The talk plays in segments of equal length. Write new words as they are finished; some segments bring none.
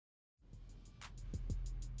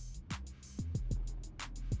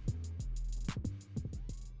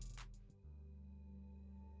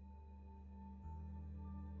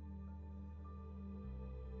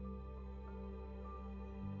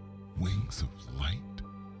Wings of light?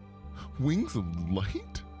 Wings of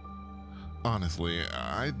light? Honestly,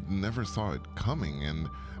 I never saw it coming, and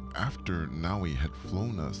after Nawi had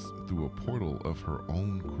flown us through a portal of her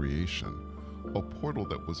own creation, a portal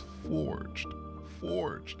that was forged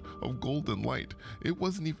of golden light, it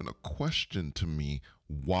wasn't even a question to me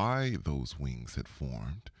why those wings had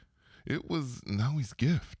formed. It was Nawi's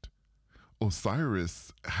gift.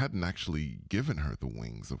 Osiris hadn't actually given her the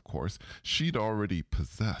wings, of course. She'd already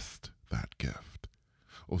possessed that gift.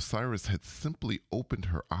 Osiris had simply opened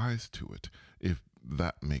her eyes to it, if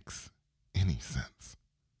that makes any sense.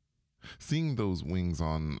 Seeing those wings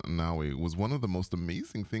on Nawi was one of the most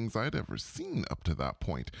amazing things I'd ever seen up to that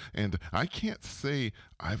point, and I can't say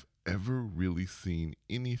I've ever really seen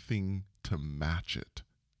anything to match it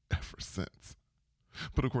ever since.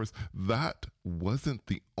 But of course, that wasn't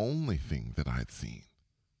the only thing that I'd seen.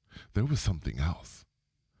 There was something else.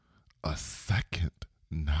 A second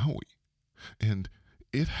Nawi. And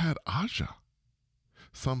it had Aja.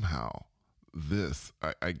 Somehow, this,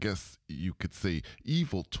 I guess you could say,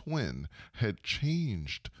 evil twin had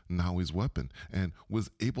changed Nawi's weapon and was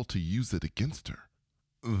able to use it against her.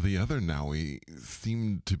 The other Nawi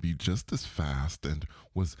seemed to be just as fast and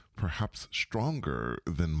was perhaps stronger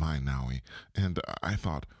than my Nawi, and I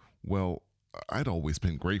thought, well, I'd always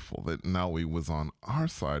been grateful that Nawi was on our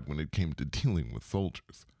side when it came to dealing with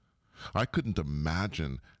soldiers. I couldn't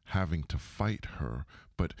imagine having to fight her,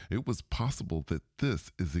 but it was possible that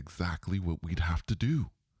this is exactly what we'd have to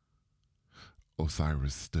do.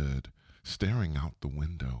 Osiris stood, staring out the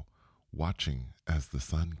window, watching as the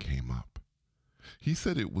sun came up. He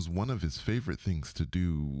said it was one of his favorite things to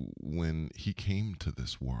do when he came to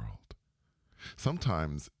this world.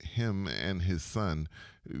 Sometimes him and his son,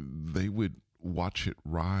 they would watch it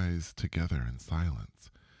rise together in silence,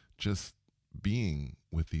 just being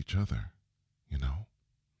with each other, you know?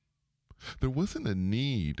 There wasn't a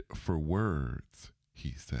need for words,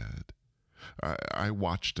 he said. I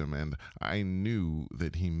watched him and I knew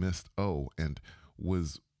that he missed O and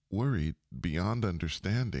was worried beyond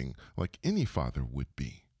understanding, like any father would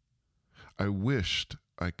be. I wished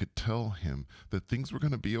I could tell him that things were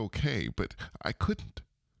going to be okay, but I couldn't.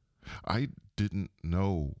 I didn't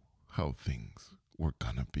know how things were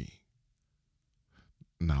going to be.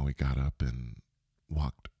 Now he got up and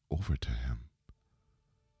walked over to him.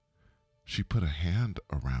 She put a hand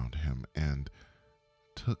around him and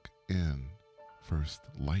took in first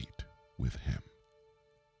light with him.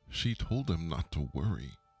 She told him not to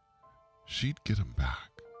worry. She'd get him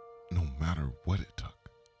back, no matter what it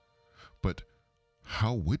took. But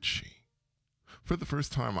how would she? For the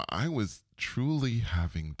first time, I was truly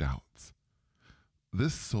having doubts.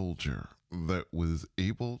 This soldier that was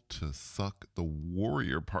able to suck the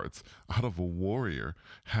warrior parts out of a warrior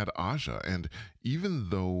had Aja, and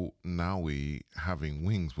even though Nawi having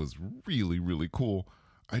wings was really, really cool,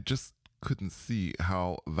 I just couldn't see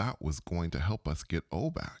how that was going to help us get O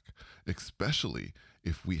back, especially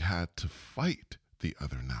if we had to fight the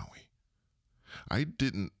other Nawi. I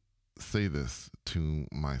didn't say this to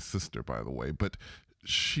my sister, by the way, but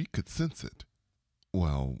she could sense it.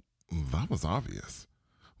 Well, that was obvious.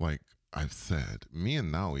 Like I've said, me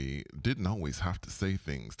and Nawi didn't always have to say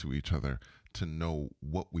things to each other to know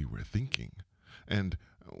what we were thinking. And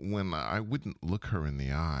when I wouldn't look her in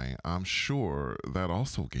the eye, I'm sure that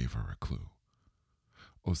also gave her a clue.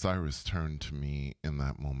 Osiris turned to me in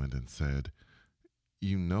that moment and said,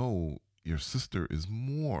 "You know, your sister is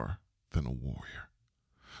more than a warrior."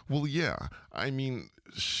 Well, yeah, I mean,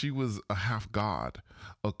 she was a half god,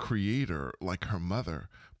 a creator like her mother,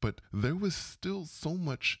 but there was still so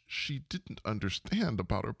much she didn't understand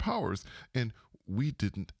about her powers, and we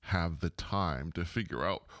didn't have the time to figure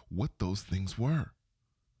out what those things were.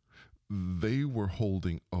 They were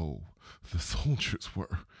holding O, the soldiers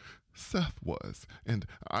were. Seth was, and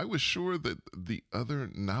I was sure that the other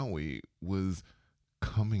Nawi was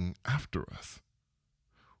coming after us.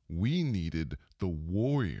 We needed the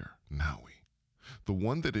warrior Nawi, the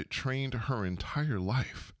one that had trained her entire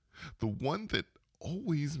life, the one that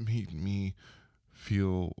always made me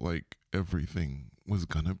feel like everything was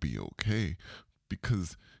gonna be okay,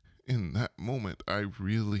 because in that moment I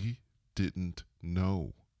really didn't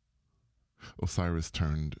know. Osiris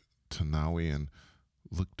turned to Nawi and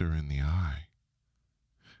looked her in the eye.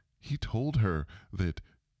 He told her that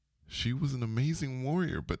she was an amazing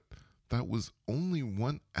warrior, but that was only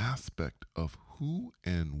one aspect of who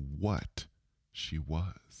and what she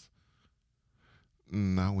was.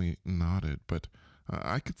 Nawi nodded, but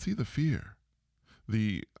I could see the fear,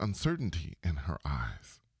 the uncertainty in her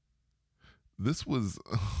eyes. This was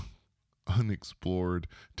unexplored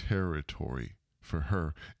territory for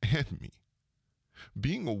her and me.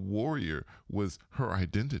 Being a warrior was her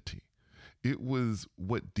identity. It was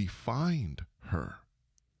what defined her.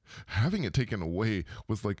 Having it taken away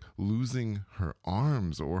was like losing her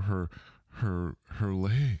arms or her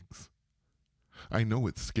legs. I know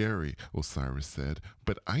it's scary, Osiris said,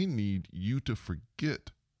 but I need you to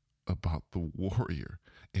forget about the warrior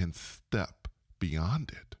and step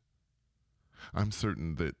beyond it. I'm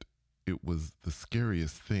certain that it was the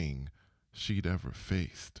scariest thing she'd ever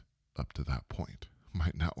faced up to that point, my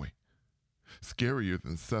Nawi. Scarier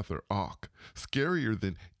than Seth or Ak, scarier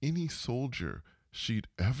than any soldier she'd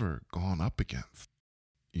ever gone up against.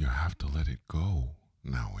 You have to let it go,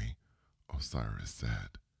 Nawi, Osiris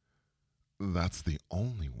said. That's the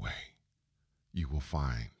only way you will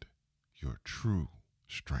find your true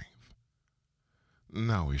strength.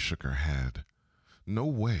 Nawi shook her head. No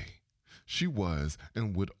way. She was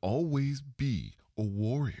and would always be a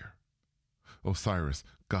warrior. Osiris,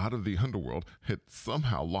 god of the underworld, had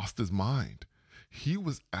somehow lost his mind. He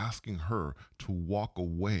was asking her to walk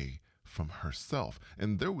away from herself,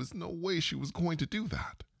 and there was no way she was going to do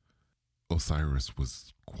that. Osiris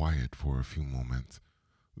was quiet for a few moments,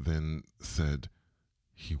 then said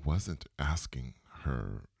he wasn't asking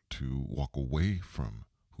her to walk away from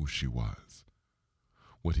who she was.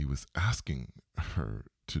 What he was asking her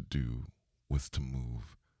to do was to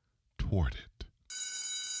move toward it.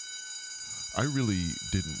 I really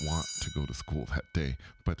didn't want to go to school that day,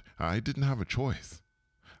 but I didn't have a choice.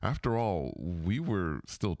 After all, we were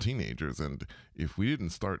still teenagers, and if we didn't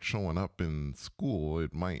start showing up in school,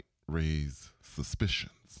 it might raise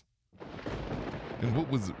suspicions. And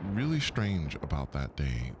what was really strange about that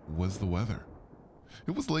day was the weather.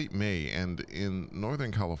 It was late May, and in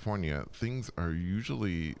Northern California, things are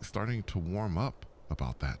usually starting to warm up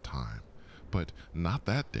about that time. But not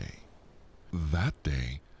that day. That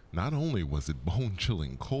day, not only was it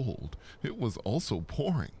bone-chilling cold, it was also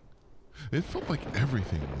pouring. It felt like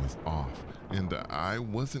everything was off, and I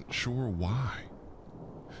wasn't sure why.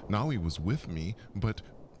 Nawi was with me, but,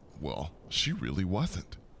 well, she really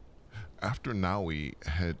wasn't. After Nawi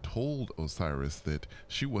had told Osiris that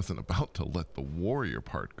she wasn't about to let the warrior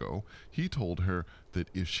part go, he told her that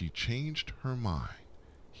if she changed her mind,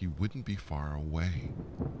 he wouldn't be far away.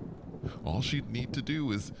 All she'd need to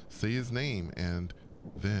do is say his name, and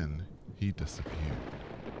then he disappeared.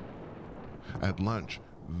 At lunch,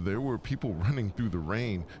 there were people running through the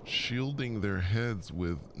rain, shielding their heads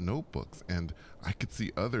with notebooks, and I could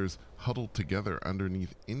see others huddled together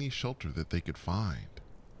underneath any shelter that they could find.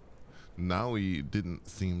 Nawi didn't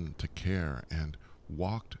seem to care and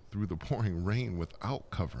walked through the pouring rain without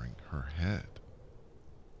covering her head.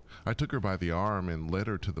 I took her by the arm and led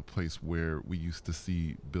her to the place where we used to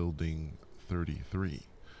see Building 33,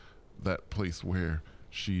 that place where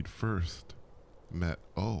she'd first met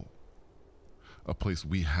O, a place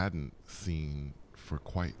we hadn't seen for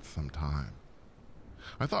quite some time.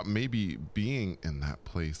 I thought maybe being in that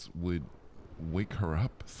place would wake her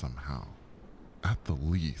up somehow. At the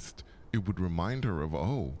least, it would remind her of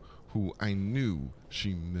O, who I knew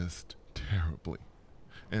she missed terribly.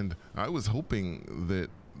 And I was hoping that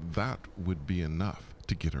that would be enough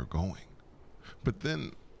to get her going. But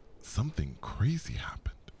then something crazy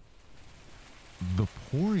happened. The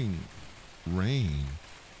pouring rain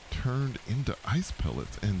turned into ice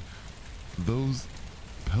pellets, and those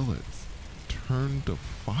pellets turned to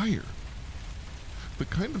fire. The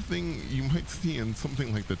kind of thing you might see in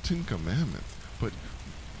something like the Ten Commandments, but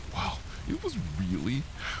wow, it was really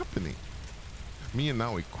happening. Me and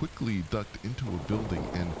Nawi quickly ducked into a building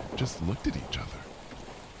and just looked at each other.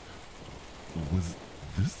 Was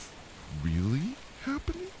this really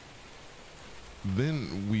happening?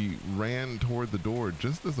 Then we ran toward the door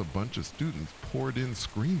just as a bunch of students poured in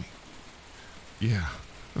screaming. Yeah,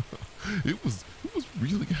 it was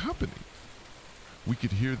really happening. We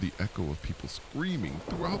could hear the echo of people screaming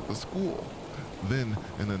throughout the school. Then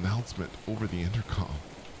an announcement over the intercom.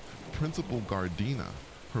 Principal Gardena,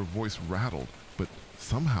 her voice rattled, but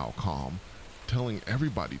somehow calm, telling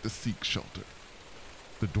everybody to seek shelter.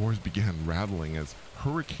 The doors began rattling as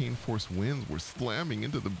hurricane-force winds were slamming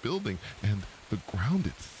into the building, and the ground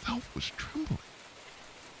itself was trembling.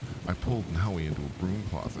 I pulled Nawi into a broom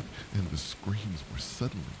closet, and the screams were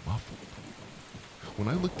suddenly muffled. When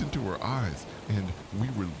I looked into her eyes, and we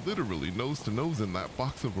were literally nose to nose in that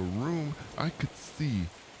box of a room, I could see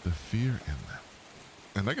the fear in them.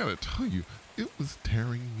 And I gotta tell you, it was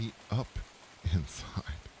tearing me up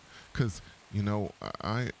inside. 'Cause, you know,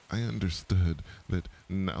 I understood that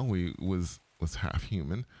Nawi was half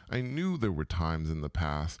human. I knew there were times in the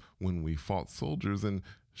past when we fought soldiers, and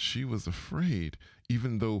She was afraid,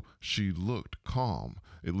 even though she looked calm,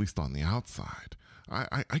 at least on the outside.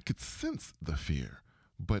 I could sense the fear,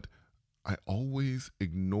 but I always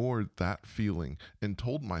ignored that feeling and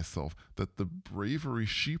told myself that the bravery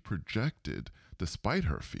she projected, despite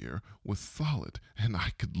her fear, was solid and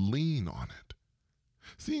I could lean on it.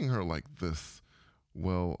 Seeing her like this,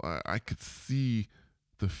 well, I could see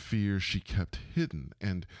the fear she kept hidden,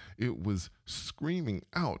 and it was screaming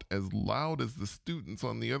out as loud as the students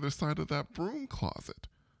on the other side of that broom closet.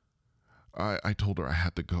 I told her I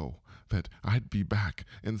had to go, that I'd be back,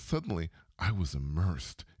 and suddenly I was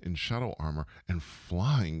immersed in shadow armor and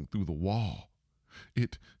flying through the wall.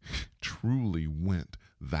 It truly went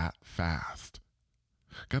that fast.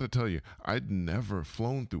 Gotta tell you, I'd never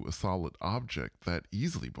flown through a solid object that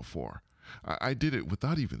easily before. I did it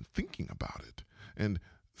without even thinking about it. And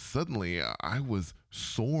suddenly I was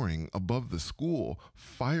soaring above the school,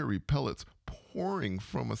 fiery pellets pouring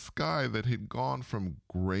from a sky that had gone from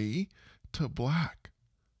gray to black.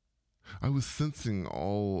 I was sensing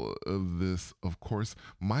all of this, of course.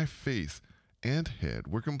 My face and head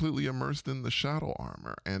were completely immersed in the shadow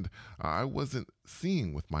armor, and I wasn't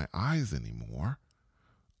seeing with my eyes anymore.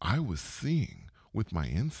 I was seeing with my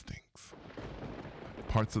instincts.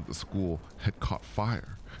 Parts of the school had caught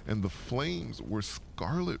fire, and the flames were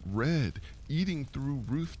scarlet red, eating through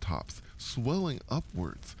rooftops, swelling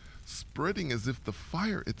upwards, spreading as if the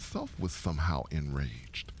fire itself was somehow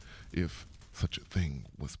enraged, if such a thing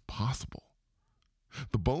was possible.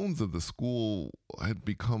 The bones of the school had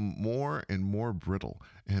become more and more brittle,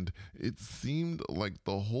 and it seemed like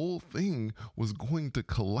the whole thing was going to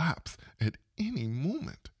collapse at any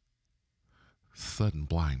moment. Sudden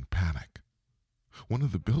blind panic. One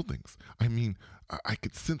of the buildings, I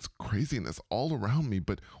could sense craziness all around me,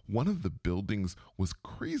 but one of the buildings was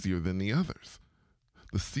crazier than the others.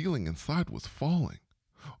 The ceiling inside was falling,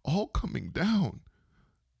 all coming down.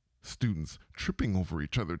 Students tripping over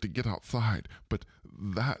each other to get outside, but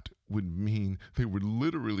that would mean they were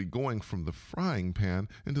literally going from the frying pan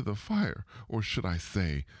into the fire, or should I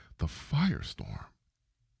say, the firestorm.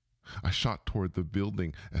 I shot toward the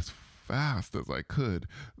building as fast as I could,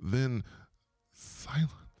 then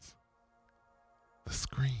silence, the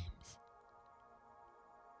screams,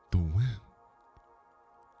 the wind,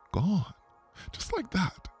 gone, just like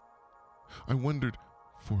that. I wondered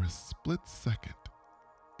for a split second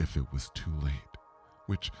if it was too late,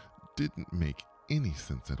 which didn't make any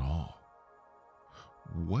sense at all.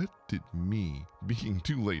 What did me being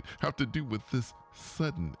too late have to do with this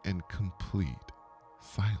sudden and complete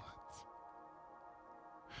silence?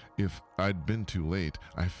 If I'd been too late,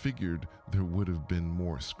 I figured there would have been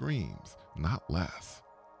more screams, not less.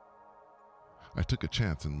 I took a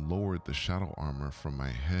chance and lowered the shadow armor from my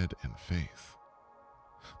head and face.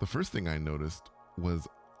 The first thing I noticed was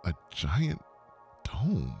a giant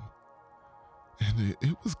dome, and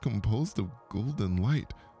it was composed of golden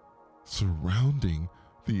light surrounding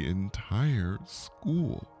the entire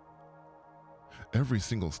school. Every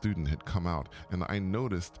single student had come out, and I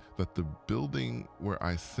noticed that the building where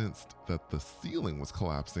I sensed that the ceiling was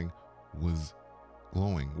collapsing was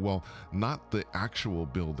glowing. Well, not the actual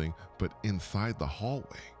building, but inside the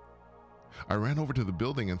hallway. I ran over to the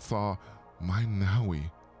building and saw my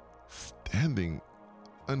Nawi standing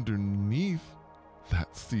underneath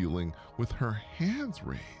that ceiling with her hands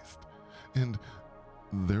raised. And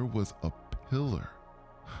there was a pillar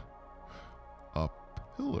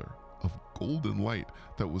of golden light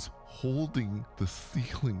that was holding the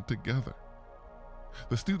ceiling together.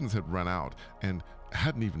 The students had run out and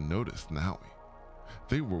hadn't even noticed Nawi.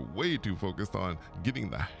 They were way too focused on getting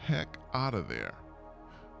the heck out of there.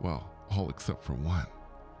 Well, all except for one.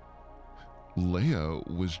 Leia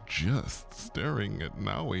was just staring at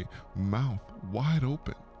Nawi, mouth wide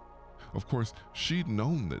open. Of course, she'd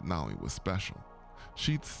known that Nawi was special.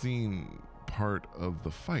 She'd seen part of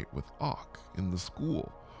the fight with Ak in the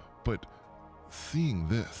school, but seeing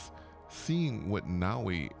this, seeing what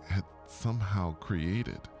Nawi had somehow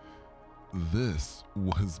created, this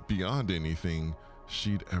was beyond anything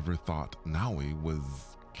she'd ever thought Nawi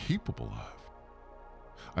was capable of.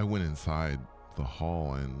 I went inside the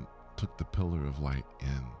hall and took the pillar of light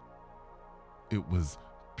in. It was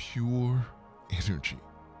pure energy.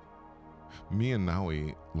 Me and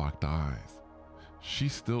Nawi locked eyes. She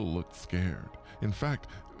still looked scared. In fact,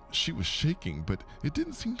 she was shaking, but it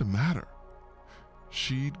didn't seem to matter.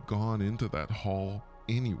 She'd gone into that hall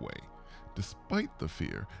anyway, despite the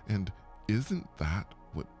fear, and isn't that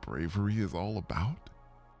what bravery is all about?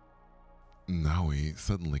 Nawi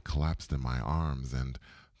suddenly collapsed in my arms, and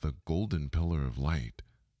the golden pillar of light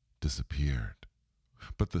disappeared.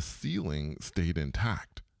 but the ceiling stayed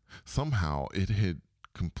intact. Somehow it had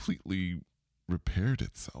completely repaired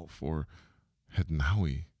itself, or had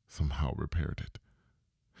Naui somehow repaired it.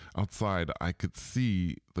 Outside, I could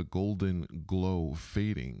see the golden glow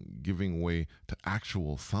fading, giving way to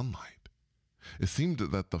actual sunlight. It seemed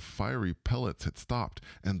that the fiery pellets had stopped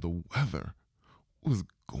and the weather was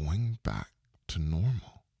going back to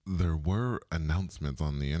normal. There were announcements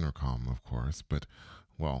on the intercom, of course, but,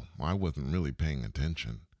 well, I wasn't really paying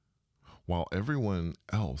attention. While everyone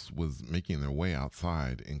else was making their way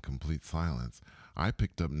outside in complete silence, I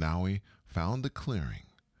picked up Naui, found a clearing,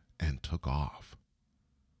 and took off.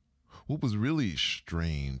 What was really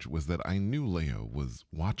strange was that I knew Leo was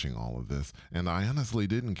watching all of this, and I honestly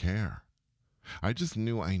didn't care. I just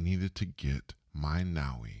knew I needed to get my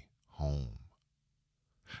Naui home.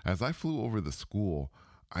 As I flew over the school,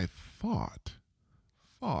 I thought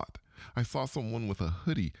I saw someone with a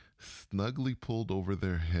hoodie snugly pulled over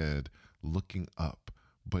their head looking up,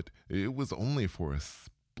 but it was only for a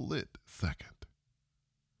split second.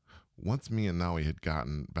 Once me and Naui had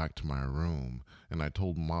gotten back to my room and I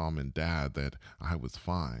told Mom and Dad that I was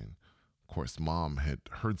fine. Of course, Mom had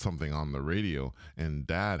heard something on the radio and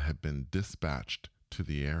Dad had been dispatched to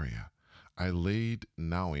the area. I laid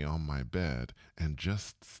Naui on my bed and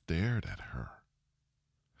just stared at her.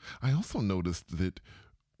 I also noticed that,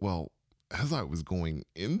 well, as I was going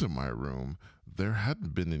into my room, there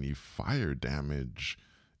hadn't been any fire damage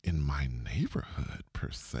in my neighborhood per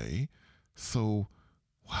se. So,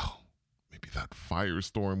 well, maybe that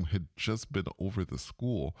firestorm had just been over the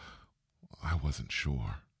school. I wasn't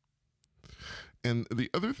sure. And the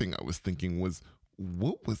other thing I was thinking was,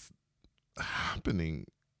 what was happening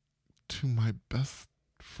to my best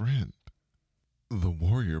friend? The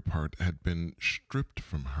warrior part had been stripped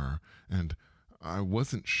from her, and I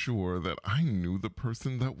wasn't sure that I knew the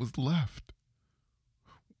person that was left.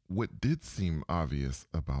 What did seem obvious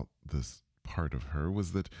about this part of her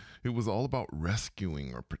was that it was all about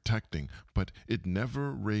rescuing or protecting, but it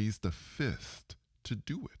never raised a fist to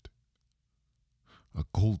do it. A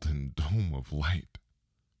golden dome of light.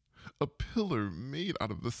 A pillar made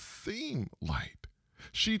out of the same light.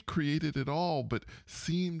 She'd created it all, but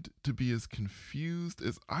seemed to be as confused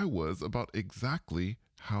as I was about exactly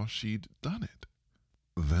how she'd done it.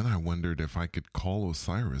 Then I wondered if I could call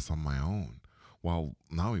Osiris on my own while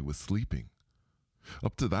Naui was sleeping.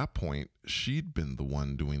 Up to that point, she'd been the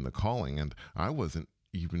one doing the calling, and I wasn't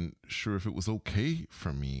even sure if it was okay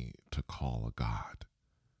for me to call a god.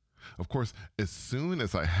 Of course, as soon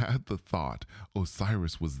as I had the thought,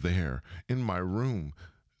 Osiris was there in my room,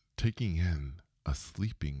 taking in a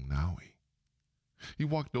sleeping Naui. He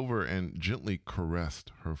walked over and gently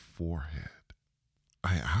caressed her forehead.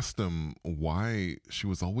 I asked him why she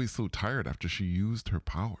was always so tired after she used her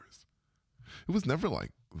powers. It was never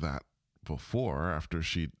like that before, after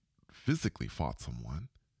she'd physically fought someone.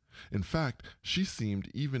 In fact, she seemed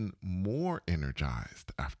even more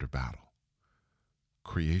energized after battle.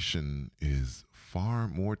 Creation is far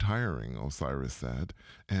more tiring, Osiris said,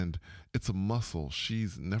 and it's a muscle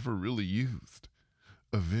she's never really used.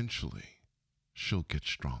 Eventually, she'll get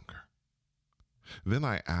stronger. Then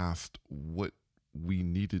I asked what we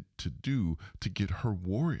needed to do to get her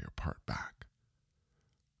warrior part back.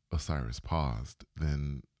 Osiris paused,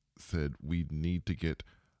 then said we'd need to get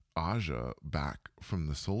Aja back from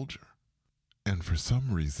the soldier. And for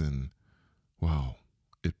some reason, well,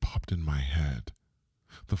 it popped in my head.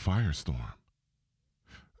 The firestorm.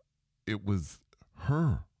 It was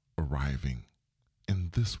her arriving in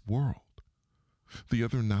this world. The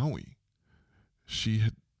other Naui. She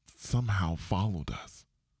had somehow followed us.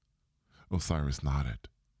 Osiris nodded.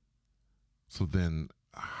 So then,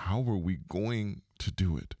 how were we going to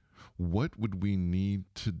do it? What would we need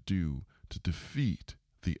to do to defeat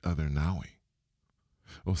the other Naui?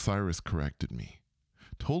 Osiris corrected me,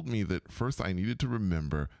 told me that first I needed to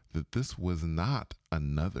remember that this was not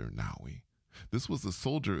another Naui. This was a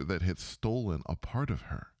soldier that had stolen a part of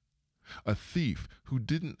her. A thief who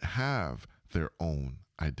didn't have their own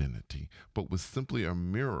identity, but was simply a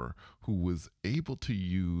mirror who was able to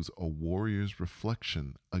use a warrior's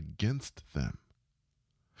reflection against them.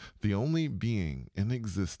 The only being in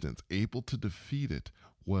existence able to defeat it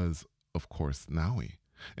was, of course, Naui.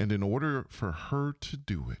 And in order for her to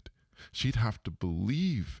do it, she'd have to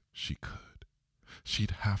believe she could.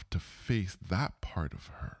 She'd have to face that part of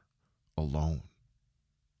her alone.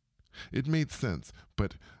 It made sense,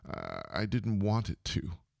 but I didn't want it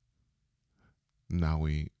to.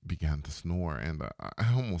 Naui began to snore, and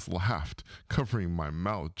I almost laughed, covering my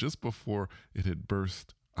mouth just before it had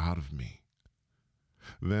burst out of me.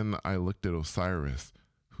 Then I looked at Osiris,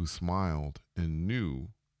 who smiled and knew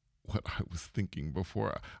what I was thinking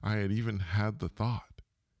before I had even had the thought.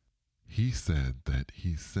 He said that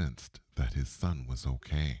he sensed that his son was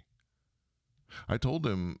okay. I told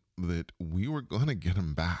him that we were going to get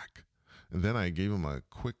him back. And then I gave him a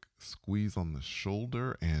quick squeeze on the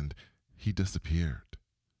shoulder and he disappeared.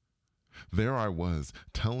 There I was,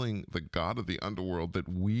 telling the god of the underworld that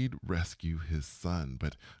we'd rescue his son,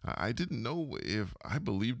 but I didn't know if I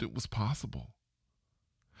believed it was possible.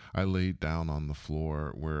 I laid down on the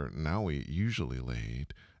floor where Nawi usually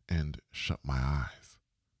laid and shut my eyes.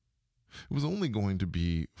 It was only going to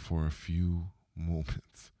be for a few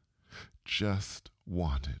moments. Just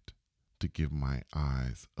wanted to give my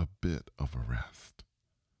eyes a bit of a rest.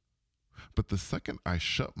 But the second I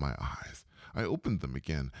shut my eyes, I opened them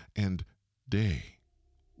again, and day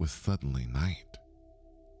was suddenly night.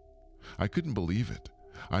 I couldn't believe it.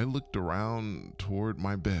 I looked around toward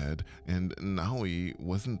my bed, and Nawi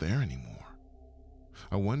wasn't there anymore.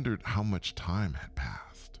 I wondered how much time had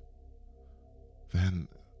passed. Then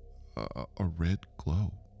a red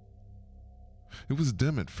glow. It was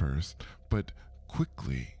dim at first, but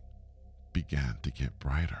quickly began to get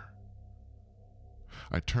brighter.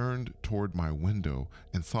 I turned toward my window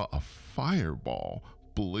and saw a fireball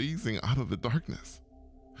blazing out of the darkness.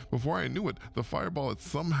 Before I knew it, the fireball had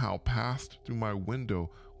somehow passed through my window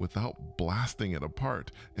without blasting it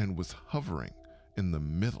apart and was hovering in the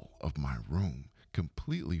middle of my room,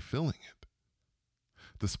 completely filling it.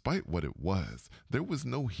 Despite what it was, there was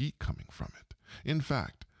no heat coming from it. In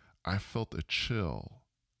fact, I felt a chill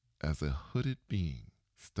as a hooded being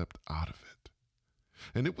stepped out of it.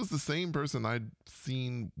 And it was the same person I'd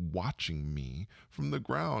seen watching me from the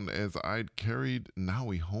ground as I'd carried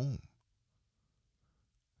Nawi home.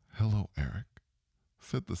 "Hello, Eric,"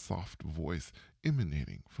 said the soft voice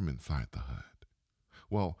emanating from inside the hood.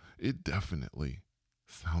 Well, it definitely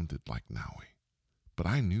sounded like Nawi, but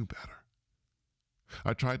I knew better.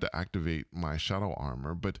 I tried to activate my shadow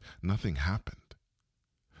armor, but nothing happened.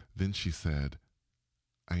 Then she said,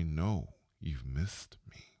 "I know you've missed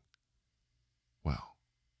me. Well,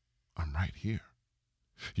 I'm right here."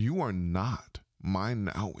 "You are not my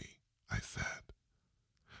Nawi," I said.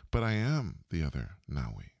 "But I am the other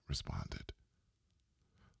Nawi," responded.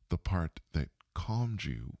 "The part that calmed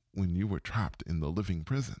you when you were trapped in the living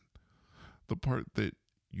prison. The part that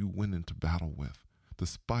you went into battle with,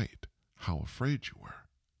 despite how afraid you were.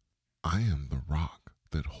 I am the rock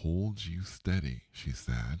that holds you steady," she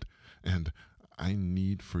said, "and I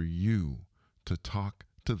need for you to talk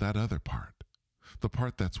to that other part, the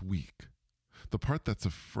part that's weak, the part that's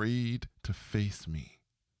afraid to face me.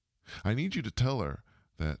 I need you to tell her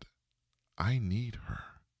that I need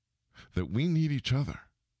her, that we need each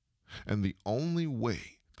other, and the only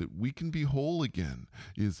way that we can be whole again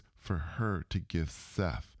is for her to give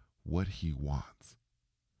Seth what he wants.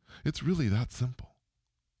 It's really that simple."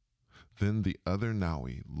 Then the other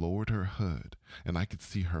Nawi lowered her hood, and I could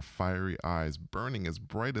see her fiery eyes burning as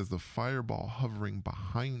bright as the fireball hovering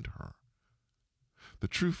behind her. The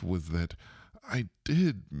truth was that I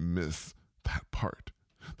did miss that part,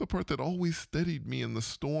 the part that always steadied me in the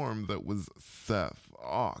storm, that was Seth,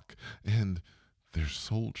 Auk, and their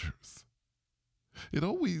soldiers. It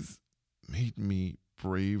always made me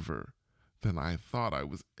braver than I thought I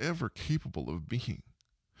was ever capable of being.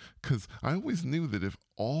 'Cause I always knew that if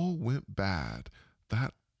all went bad,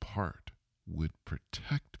 that part would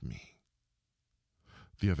protect me.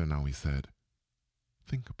 The other Nawi said,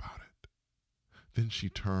 "Think about it." Then she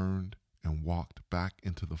turned and walked back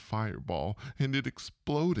into the fireball, and it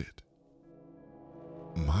exploded.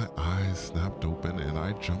 My eyes snapped open and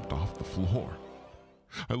I jumped off the floor.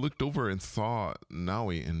 I looked over and saw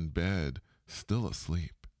Nawi in bed, still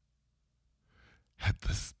asleep. Had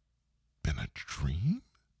this been a dream?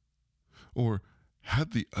 Or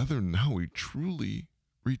had the other Nawi truly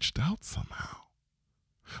reached out somehow?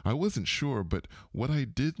 I wasn't sure, but what I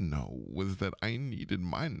did know was that I needed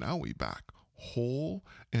my Nawi back, whole,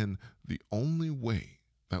 and the only way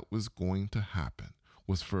that was going to happen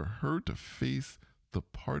was for her to face the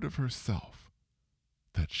part of herself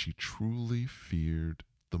that she truly feared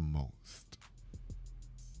the most.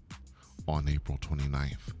 On April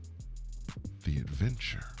 29th, the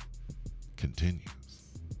adventure continues.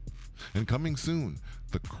 And coming soon,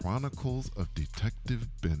 the Chronicles of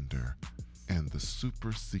Detective Bender and the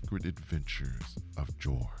super secret adventures of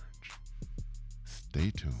George.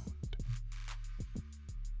 Stay tuned.